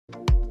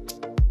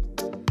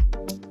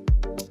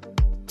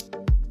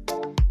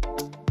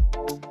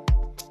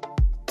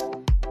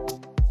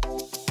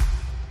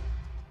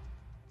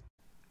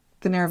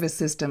The nervous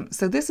system.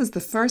 So this is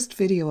the first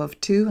video of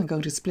two. I'm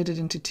going to split it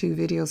into two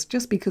videos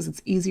just because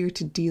it's easier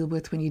to deal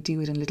with when you do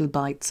it in little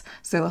bites.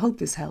 So I hope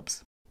this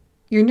helps.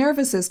 Your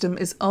nervous system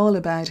is all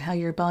about how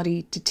your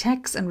body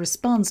detects and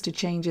responds to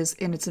changes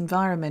in its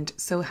environment,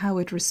 so how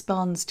it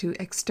responds to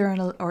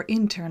external or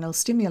internal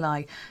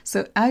stimuli.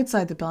 So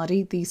outside the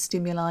body, these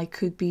stimuli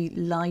could be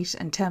light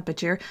and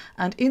temperature,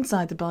 and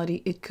inside the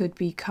body it could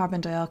be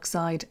carbon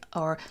dioxide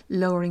or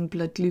lowering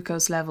blood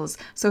glucose levels.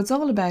 So it's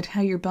all about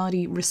how your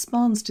body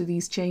responds to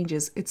these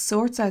changes. It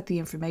sorts out the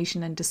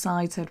information and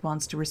decides how it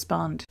wants to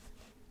respond.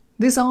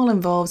 This all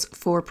involves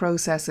four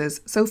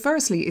processes. So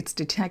firstly, it's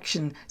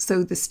detection.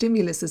 So the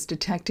stimulus is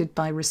detected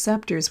by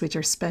receptors, which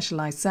are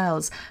specialized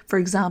cells. For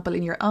example,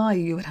 in your eye,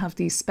 you would have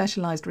these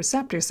specialized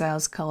receptor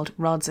cells called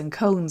rods and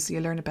cones.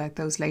 You'll learn about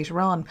those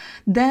later on.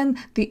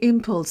 Then the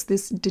impulse,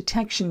 this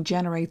detection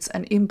generates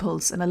an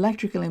impulse, an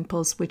electrical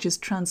impulse, which is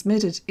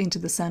transmitted into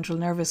the central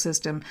nervous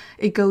system.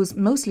 It goes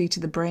mostly to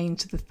the brain,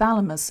 to the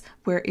thalamus,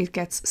 where it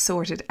gets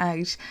sorted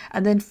out.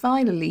 And then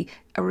finally,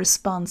 a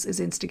response is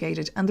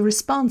instigated, and the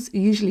response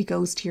usually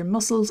goes to your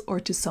muscles or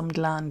to some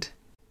gland.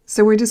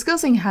 So we're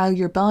discussing how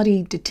your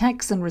body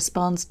detects and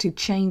responds to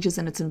changes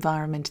in its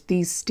environment,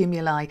 these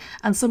stimuli,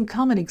 and some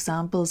common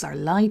examples are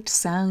light,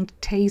 sound,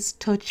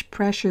 taste, touch,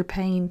 pressure,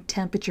 pain,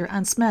 temperature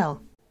and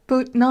smell.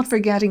 But not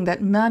forgetting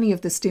that many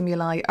of the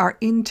stimuli are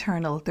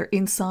internal, they're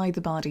inside the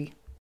body.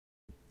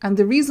 And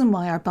the reason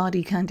why our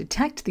body can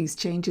detect these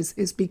changes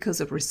is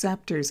because of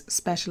receptors,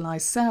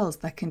 specialized cells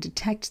that can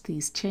detect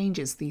these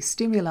changes, these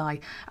stimuli.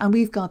 And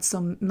we've got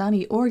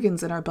many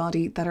organs in our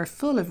body that are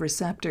full of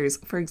receptors.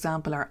 For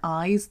example, our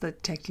eyes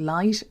that detect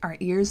light, our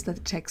ears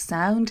that detect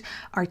sound,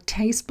 our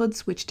taste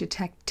buds which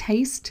detect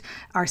taste,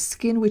 our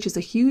skin, which is a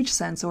huge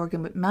sense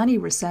organ with many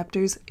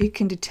receptors. It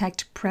can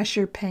detect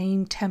pressure,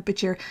 pain,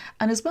 temperature,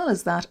 and as well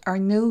as that, our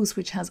nose,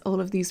 which has all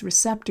of these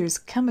receptors,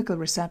 chemical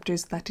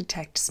receptors that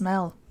detect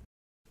smell.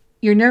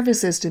 Your nervous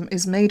system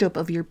is made up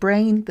of your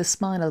brain, the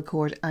spinal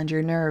cord and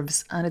your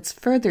nerves, and it's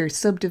further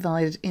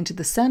subdivided into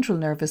the central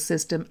nervous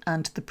system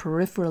and the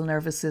peripheral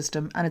nervous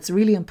system, and it's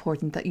really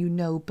important that you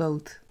know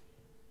both.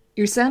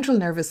 Your central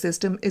nervous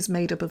system is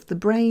made up of the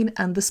brain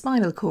and the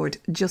spinal cord,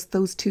 just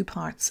those two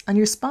parts, and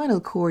your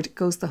spinal cord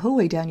goes the whole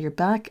way down your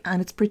back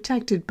and it's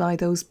protected by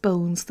those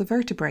bones, the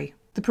vertebrae.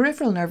 The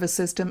peripheral nervous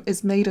system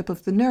is made up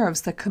of the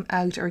nerves that come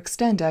out or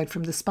extend out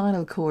from the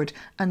spinal cord,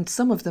 and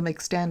some of them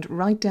extend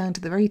right down to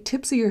the very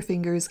tips of your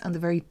fingers and the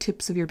very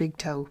tips of your big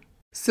toe.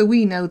 So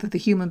we know that the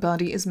human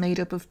body is made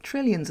up of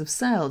trillions of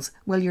cells,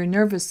 while your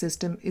nervous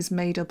system is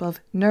made up of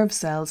nerve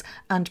cells,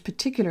 and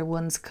particular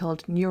ones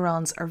called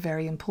neurons are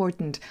very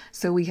important.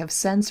 So we have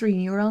sensory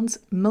neurons,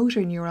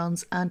 motor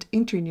neurons and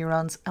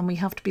interneurons, and we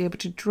have to be able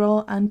to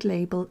draw and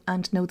label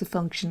and know the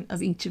function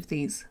of each of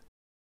these.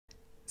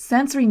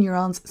 Sensory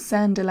neurons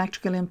send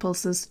electrical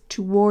impulses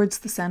towards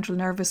the central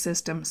nervous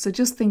system. So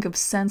just think of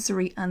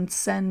sensory and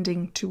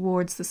sending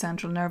towards the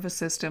central nervous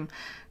system.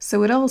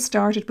 So it all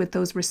started with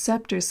those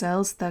receptor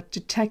cells that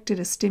detected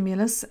a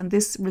stimulus, and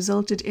this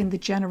resulted in the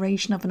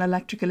generation of an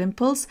electrical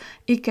impulse.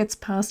 It gets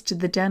passed to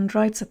the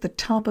dendrites at the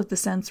top of the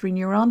sensory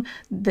neuron.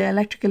 The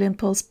electrical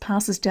impulse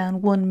passes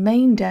down one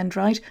main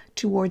dendrite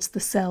towards the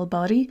cell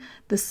body.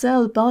 The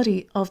cell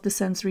body of the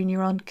sensory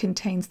neuron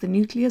contains the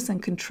nucleus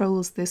and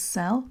controls this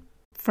cell.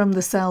 From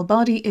the cell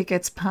body, it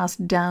gets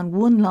passed down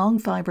one long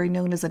fibre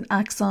known as an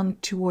axon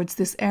towards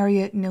this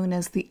area known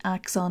as the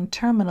axon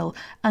terminal,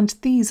 and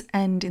these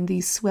end in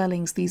these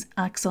swellings, these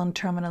axon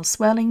terminal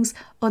swellings,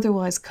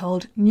 otherwise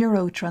called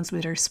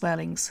neurotransmitter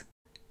swellings.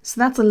 So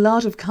that's a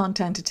lot of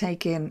content to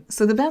take in.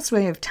 So the best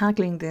way of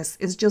tackling this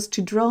is just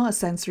to draw a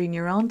sensory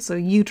neuron, so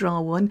you draw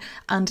one,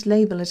 and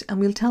label it, and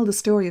we'll tell the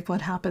story of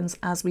what happens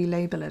as we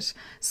label it.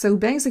 So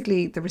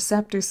basically the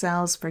receptor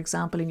cells, for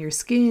example in your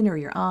skin or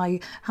your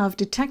eye, have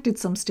detected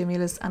some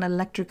stimulus, an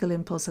electrical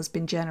impulse has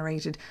been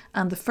generated,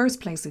 and the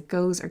first place it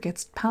goes or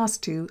gets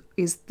passed to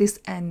is this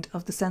end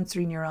of the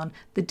sensory neuron,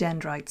 the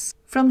dendrites.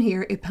 From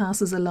here it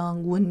passes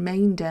along one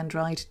main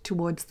dendrite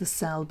towards the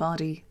cell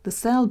body. The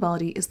cell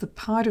body is the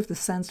part of the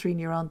sensory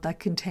neuron that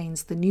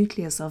contains the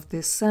nucleus of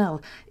this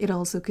cell. It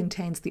also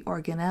contains the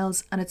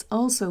organelles, and it's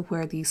also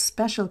where these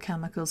special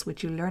chemicals,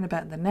 which you'll learn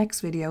about in the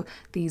next video,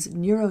 these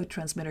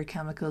neurotransmitter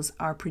chemicals,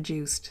 are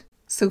produced.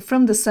 So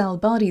from the cell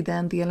body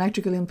then, the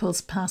electrical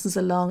impulse passes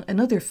along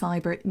another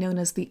fibre known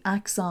as the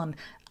axon.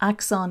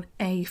 Axon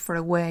A for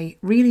away.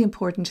 Really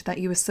important that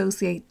you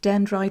associate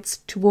dendrites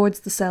towards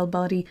the cell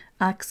body,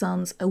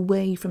 axons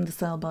away from the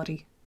cell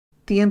body.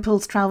 The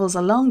impulse travels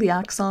along the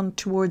axon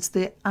towards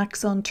the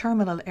axon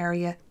terminal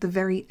area. The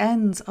very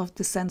ends of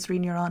the sensory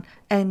neuron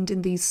end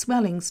in these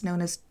swellings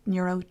known as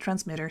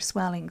neurotransmitter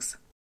swellings.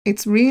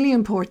 It's really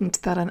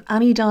important that on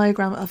any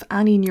diagram of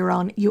any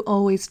neuron you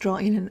always draw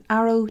in an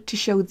arrow to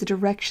show the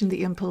direction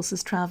the impulse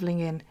is travelling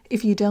in.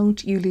 If you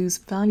don't, you lose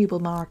valuable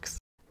marks.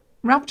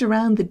 Wrapped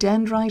around the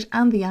dendrite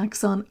and the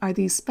axon are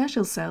these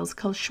special cells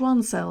called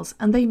Schwann cells,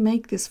 and they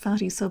make this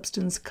fatty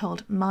substance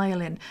called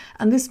myelin.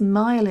 And this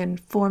myelin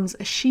forms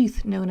a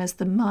sheath known as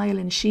the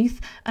myelin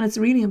sheath, and it's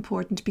really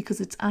important because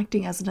it's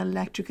acting as an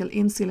electrical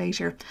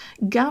insulator.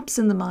 Gaps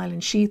in the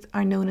myelin sheath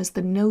are known as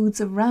the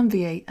nodes of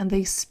Ranvier, and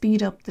they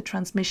speed up the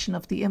transmission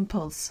of the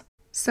impulse.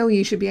 So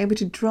you should be able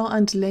to draw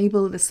and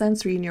label the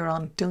sensory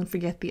neuron. Don't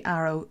forget the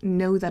arrow.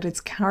 Know that it's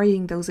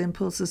carrying those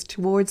impulses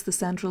towards the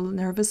central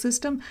nervous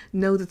system.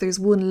 Know that there's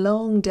one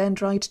long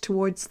dendrite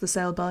towards the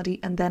cell body,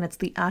 and then it's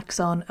the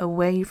axon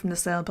away from the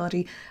cell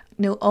body.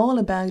 Know all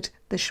about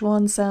the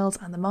Schwann cells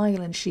and the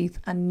myelin sheath,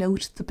 and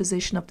note the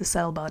position of the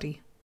cell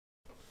body.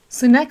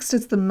 So next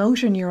it's the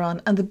motor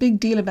neuron, and the big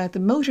deal about the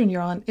motor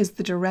neuron is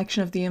the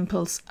direction of the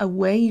impulse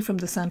away from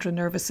the central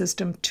nervous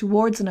system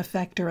towards an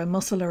effector, a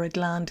muscle or a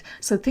gland.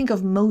 So think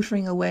of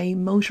motoring away,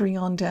 motoring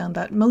on down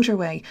that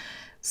motorway.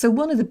 So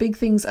one of the big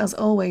things, as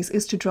always,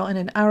 is to draw in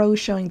an arrow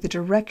showing the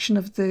direction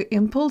of the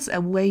impulse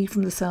away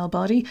from the cell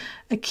body.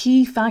 A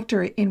key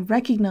factor in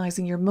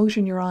recognizing your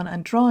motor neuron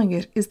and drawing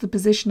it is the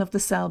position of the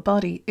cell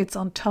body. It's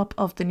on top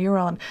of the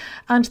neuron.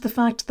 And the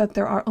fact that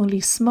there are only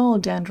small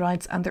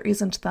dendrites and there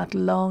isn't that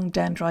long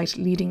dendrite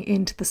leading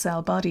into the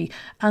cell body.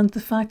 And the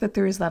fact that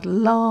there is that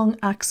long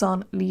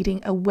axon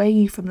leading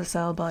away from the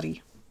cell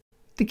body.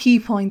 The key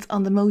points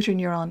on the motor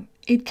neuron.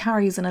 It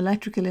carries an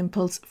electrical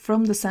impulse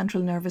from the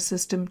central nervous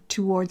system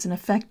towards an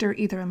effector,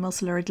 either a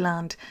muscle or a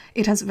gland.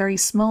 It has very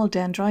small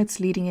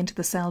dendrites leading into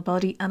the cell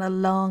body and a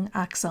long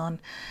axon.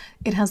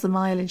 It has the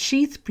myelin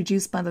sheath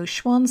produced by those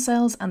Schwann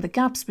cells, and the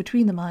gaps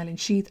between the myelin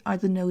sheath are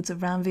the nodes of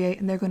Ranvier,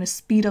 and they're going to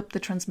speed up the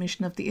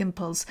transmission of the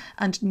impulse.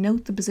 And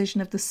note the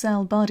position of the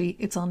cell body.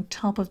 It's on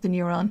top of the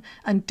neuron,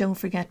 and don't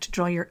forget to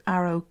draw your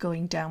arrow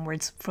going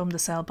downwards from the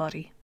cell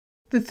body.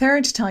 The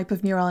third type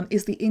of neuron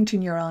is the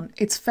interneuron.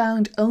 It's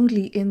found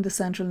only in the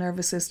central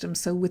nervous system,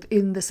 so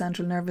within the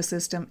central nervous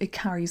system it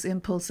carries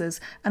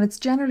impulses, and it's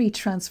generally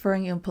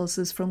transferring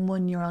impulses from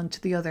one neuron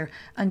to the other.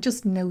 And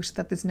just note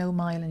that there's no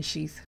myelin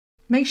sheath.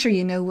 Make sure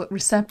you know what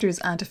receptors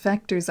and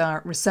effectors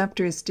are.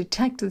 Receptors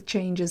detect the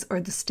changes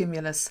or the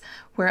stimulus,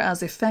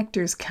 whereas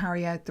effectors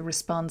carry out the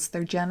response.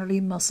 They're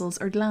generally muscles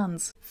or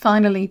glands.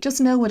 Finally,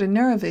 just know what a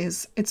nerve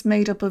is. It's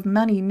made up of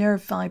many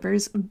nerve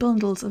fibres,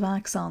 bundles of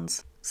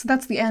axons. So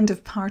that's the end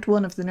of part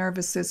 1 of the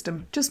nervous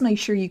system. Just make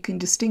sure you can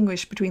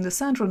distinguish between the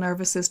central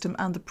nervous system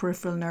and the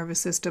peripheral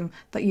nervous system,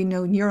 that you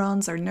know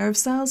neurons are nerve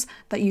cells,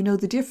 that you know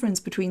the difference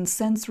between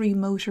sensory,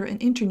 motor and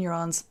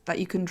interneurons, that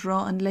you can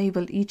draw and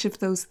label each of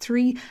those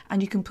 3,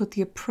 and you can put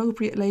the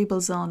appropriate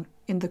labels on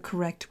in the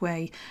correct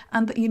way,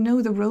 and that you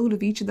know the role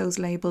of each of those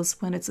labels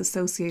when it's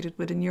associated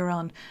with a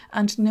neuron,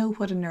 and know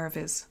what a nerve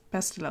is.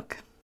 Best of luck.